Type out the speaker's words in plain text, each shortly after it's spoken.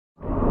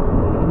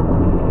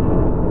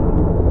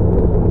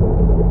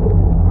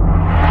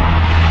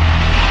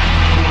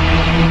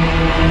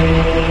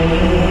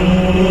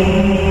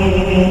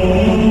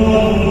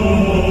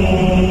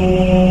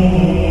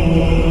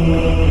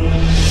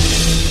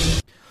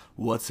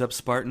What's up,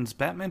 Spartans?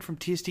 Batman from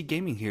TST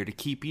Gaming here to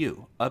keep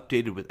you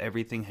updated with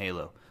everything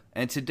Halo.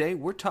 And today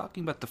we're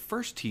talking about the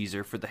first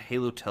teaser for the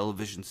Halo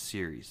television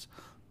series.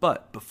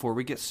 But before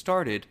we get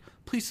started,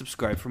 please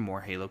subscribe for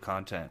more Halo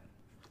content.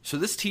 So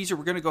this teaser,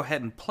 we're going to go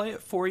ahead and play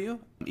it for you.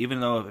 Even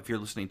though if you're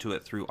listening to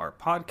it through our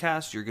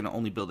podcast, you're going to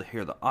only be able to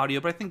hear the audio.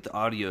 But I think the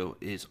audio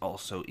is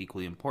also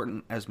equally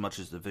important as much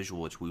as the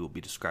visual, which we will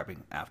be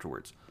describing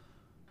afterwards.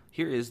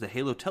 Here is the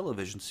Halo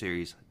television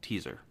series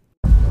teaser.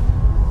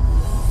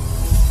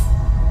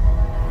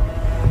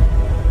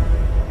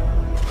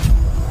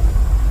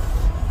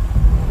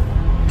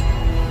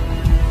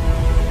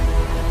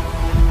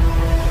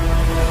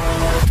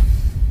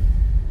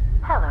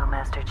 Hello,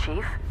 Master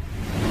Chief.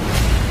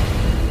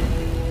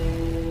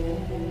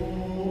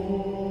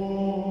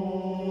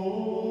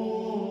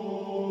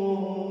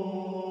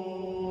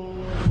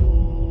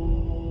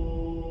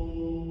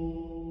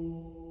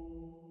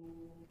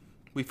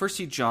 We first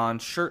see John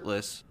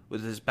shirtless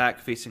with his back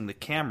facing the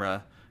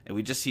camera, and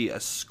we just see a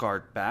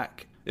scarred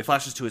back. It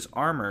flashes to his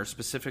armor,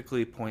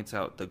 specifically points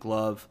out the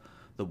glove,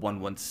 the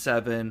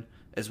 117,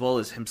 as well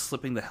as him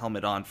slipping the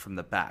helmet on from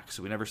the back,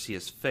 so we never see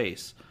his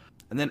face.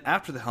 And then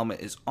after the helmet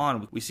is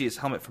on, we see his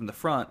helmet from the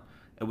front,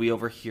 and we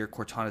overhear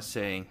Cortana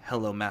saying,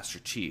 "Hello, Master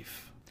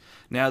Chief."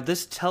 Now,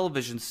 this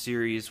television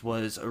series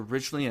was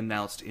originally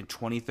announced in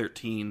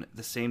 2013,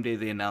 the same day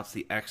they announced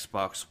the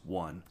Xbox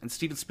One. And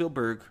Steven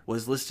Spielberg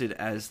was listed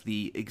as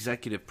the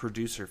executive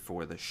producer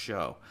for the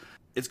show.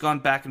 It's gone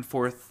back and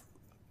forth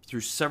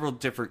through several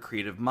different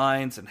creative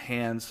minds and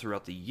hands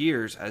throughout the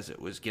years as it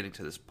was getting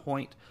to this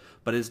point,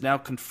 but it is now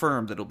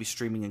confirmed that it'll be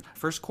streaming in the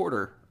first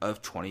quarter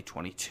of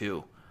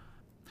 2022.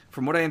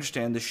 From what I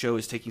understand, the show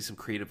is taking some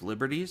creative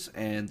liberties,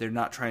 and they're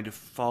not trying to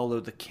follow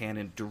the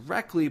canon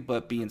directly,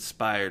 but be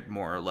inspired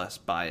more or less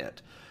by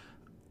it.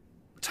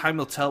 Time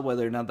will tell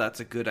whether or not that's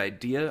a good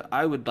idea.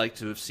 I would like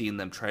to have seen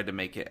them try to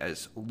make it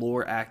as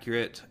lore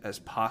accurate as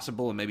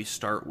possible, and maybe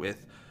start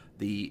with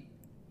the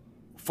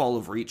Fall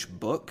of Reach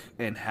book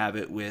and have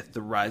it with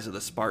the Rise of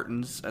the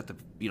Spartans at the,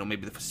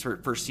 maybe the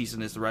first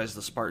season is the Rise of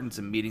the Spartans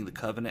and meeting the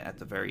Covenant at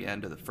the very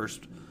end of the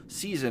first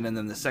season, and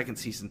then the second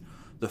season,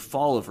 the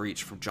Fall of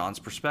Reach from John's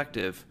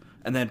perspective,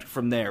 and then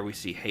from there we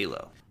see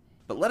Halo.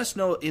 But let us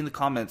know in the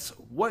comments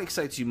what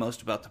excites you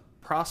most about the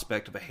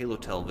prospect of a Halo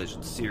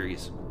television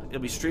series.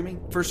 It'll be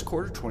streaming first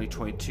quarter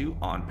 2022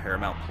 on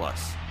Paramount+.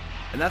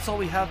 And that's all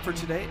we have for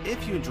today.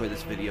 If you enjoyed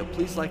this video,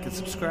 please like and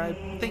subscribe.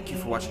 Thank you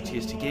for watching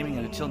TST Gaming,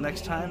 and until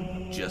next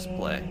time, just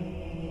play.